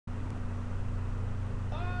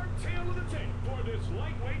tape for this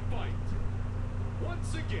lightweight fight.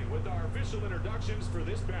 Once again, with our official introductions for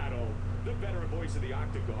this battle, the veteran voice of the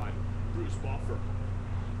Octagon, Bruce Buffer.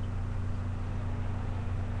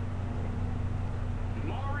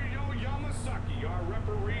 Mario Yamasaki, our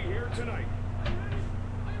referee here tonight.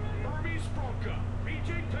 Hermes Franca,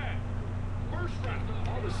 BJ Penn. First round.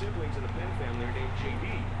 All the siblings in the Penn family are named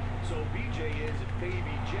JB. So BJ is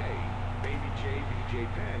Baby J, BJ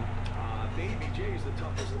Penn. Baby J is the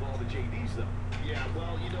toughest of all the JDs, though. Yeah,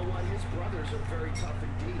 well, you know what? His brothers are very tough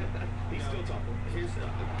indeed. He's still tough. You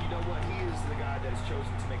know what? He is the guy that's chosen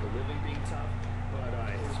to make a living being tough. But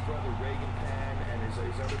his brother Reagan Penn and his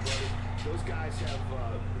other brothers, those guys have,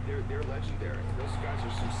 they're legendary. Those guys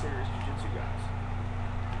are some serious jiu-jitsu guys.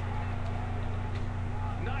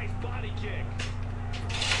 Nice body kick.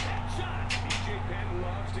 Shot. BJ Penn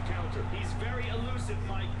loves to counter. He's very elusive,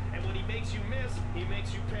 Mike, and when he makes you miss, he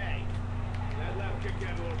makes you pay. That left kick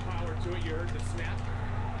had a little power to it. You heard the snap.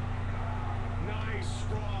 Nice,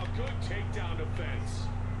 strong, good takedown defense.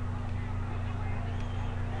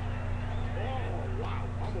 Oh, wow.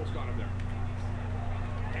 Almost got him there.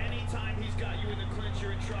 Anytime he's got you in the clinch,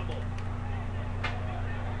 you're in trouble.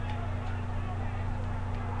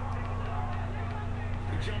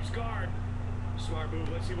 He jumps guard. Smart move.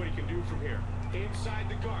 Let's see what he can do from here. Inside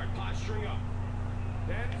the guard, posturing up.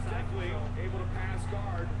 Penn's definitely able to pass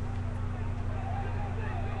guard.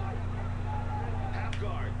 Half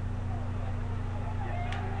guard.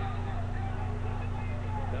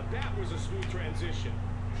 Now that was a smooth transition.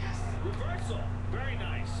 Yes. Reversal. Very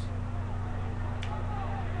nice.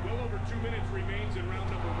 Well over 2 minutes remains in round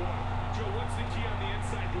number 1. Joe, what's the key on the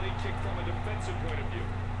inside leg kick from a defensive point of view?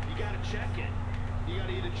 You got to check it. You got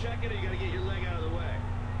to either check it or you got to get your leg out of the way.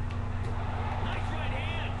 Nice right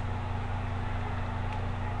hand.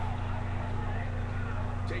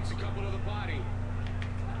 Takes a couple to the body.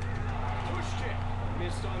 Push kick.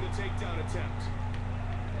 Missed on the takedown attempt.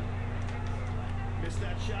 Missed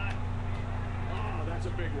that shot. Oh, that's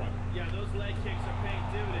a big one. Yeah, those leg kicks are paying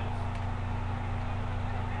dividends.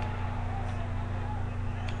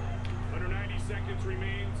 Under 90 seconds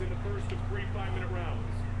remains in the first of 3 5-minute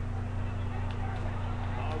rounds.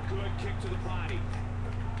 Oh, good kick to the body.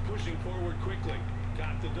 Pushing forward quickly.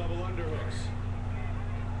 Got the double underhooks.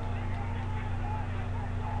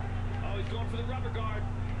 Oh, he's going for the rubber guard.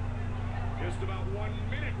 Just about 1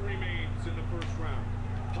 minute remains in the first round.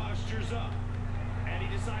 Postures up. And he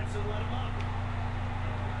decides to let him up.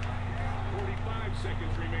 45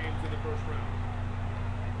 seconds remains in the first round.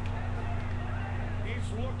 He's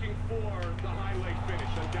looking for the highlight finish,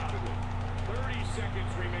 undoubtedly. 30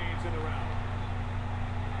 seconds remains in the round.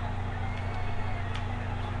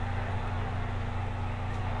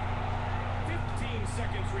 15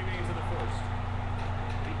 seconds remains in the first.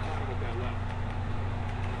 He caught him with that left.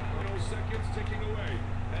 20 seconds ticking away.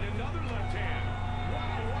 And another left hand.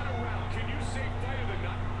 Wow, what a round. Can you say fighter than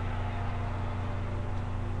not?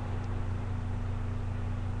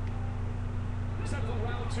 Except for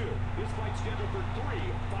round 2. This fight's scheduled for 3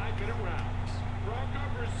 5-minute rounds. Franca,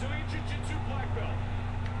 Brazilian Jiu-Jitsu black belt.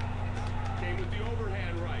 Came with the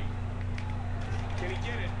overhand right. Can he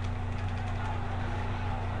get it?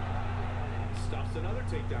 Stuffs another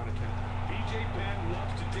takedown attempt. BJ Penn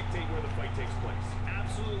loves to dictate where the fight takes place.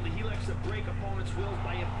 Absolutely. He likes to break opponents' wills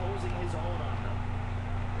by imposing his own on them.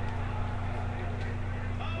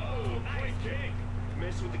 Oh, nice kick.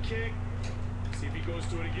 Missed with the kick. See if he goes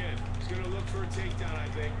to it again. He's going to look for a takedown, I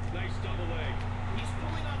think. Nice double leg. He's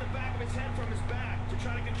pulling on the back of his head from his back to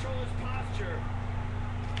try to control his posture.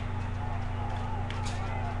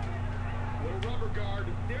 Little rubber guard.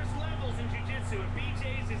 There's levels in jiu-jitsu, and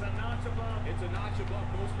BJ's is a notch above. It's a notch above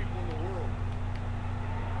most people in the world.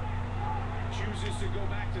 Chooses to go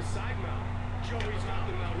back to side mount. Joey's not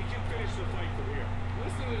the mount. He can finish the fight from here.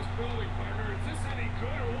 Listen to this building, partner. Is this any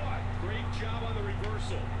good or what? Great job on the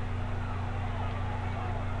reversal.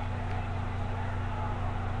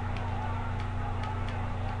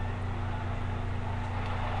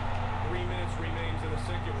 3 minutes remains in the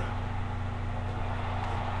second round.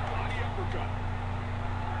 Body uppercut.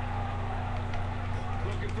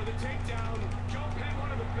 Looking for the takedown. Joe Penn,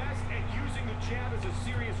 one of the best at using the jab as a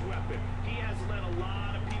serious weapon. He has let a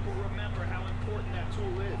lot of people remember how important that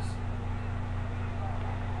tool is.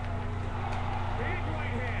 Big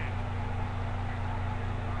right hand.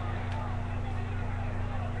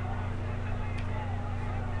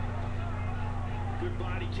 Good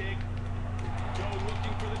body kick. Joe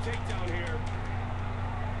looking for the takedown here.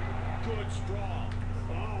 Good sprawl.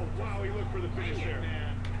 Oh, wow, he looked for the finish Bring it, there.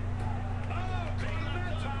 man. Oh, caught him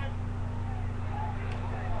that time.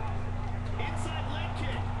 Inside leg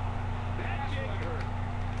kick. That kick hurt.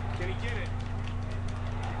 Can he get it.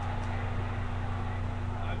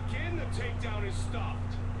 Again, the takedown is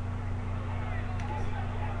stopped.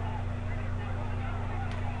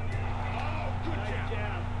 Oh, good Nice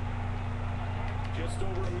jab. Just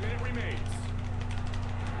over a minute remains.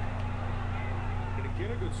 And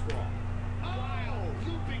again, a good sprawl. Oh,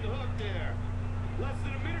 looping hook there. Less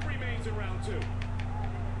than a minute remains in round 2.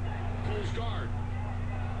 Pulls guard.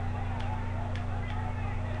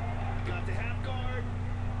 Got the half guard.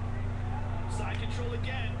 Side control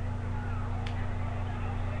again.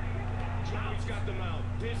 Johnny's got the mount.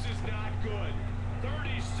 This is not good.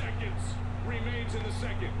 30 seconds remains in the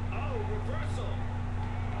second. Oh, reversal.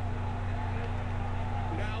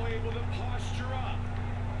 Now able to posture up.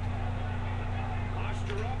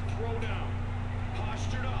 Posture up, throw down.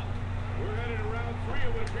 Postured up. We're headed to round 3,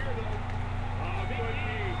 it would appear, though. Oh, good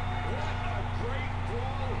knee. What a great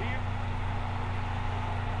brawl here.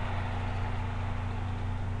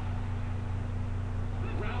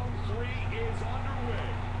 Round 3 is underway.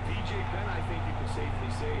 BJ Penn, I think you can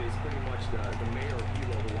safely say, is pretty much the mayor of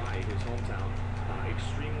Hilo, Hawaii, his hometown.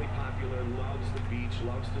 Extremely popular, loves the beach,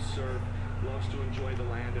 loves to surf, loves to enjoy the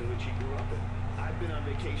land in which he grew up in. I've been on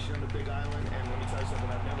vacation on the Big Island, and let me tell you something,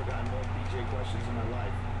 I've never gotten more BJ questions in my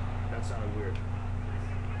life. That sounded weird.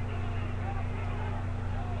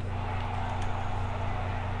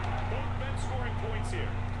 Both men scoring points here.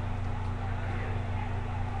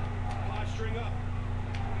 Posturing up.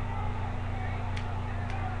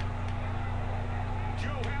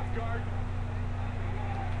 Joe half guard.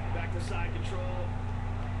 Back to side control.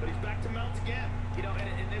 But he's back to mount again. You know, and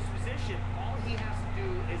in this position, all he has to do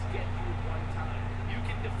is get through one time. You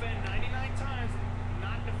can defend 99 times and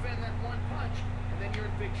not defend that one punch, and then you're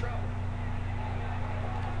in big trouble.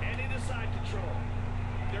 And into side control.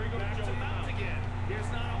 There he goes, Back Joe. to mount again. There's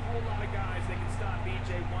not a whole lot of guys that can stop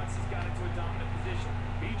BJ once he's got into a dominant position.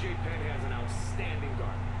 BJ Penn has an outstanding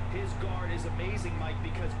guard. His guard is amazing, Mike,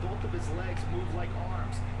 because both of his legs move like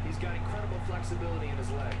arms. He's got incredible flexibility in his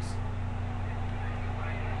legs.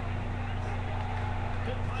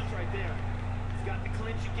 Good punch right there. He's got the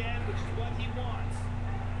clinch again, which is what he wants.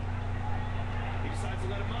 He decides to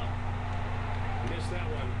let him up. Missed that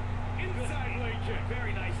one. Inside leg kick.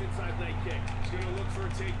 Very nice inside leg kick. He's going to look for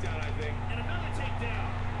a takedown, I think. And another takedown.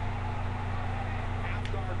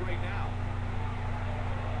 Half guard right now.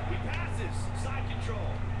 He passes. Side control.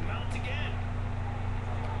 Mount again.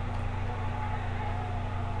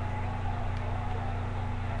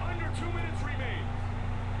 Under 2 minutes remain.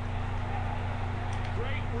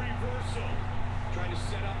 Great reversal. Trying to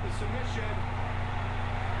set up the submission.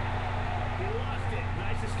 He lost it.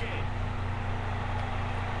 Nice escape.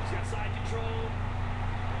 He's got side control.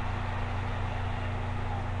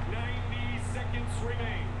 90 seconds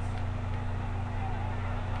remains.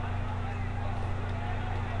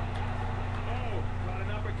 Oh, Caught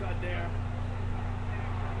an uppercut there.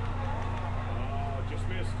 oh, just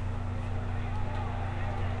missed.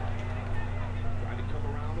 Trying to come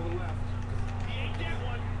around to the left. He ain't get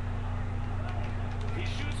one. He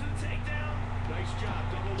shoots the takedown. Nice job,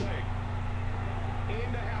 double leg.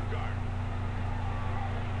 Into half guard.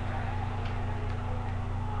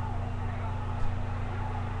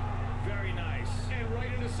 Very nice. And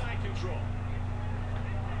right into side control.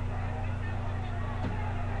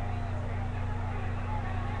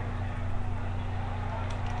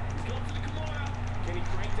 He's going for the Kimura. Can he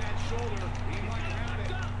crank that shoulder? He might have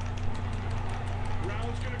it. Up.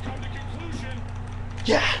 Round's going to come to conclusion.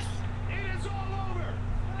 Yes! It is all over.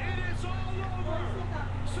 It is all over.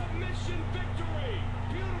 Submission victory.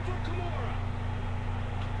 Beautiful Kimura.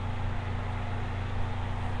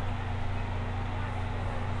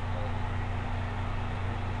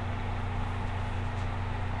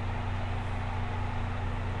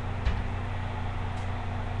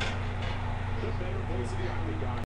 The better voice of the octagon.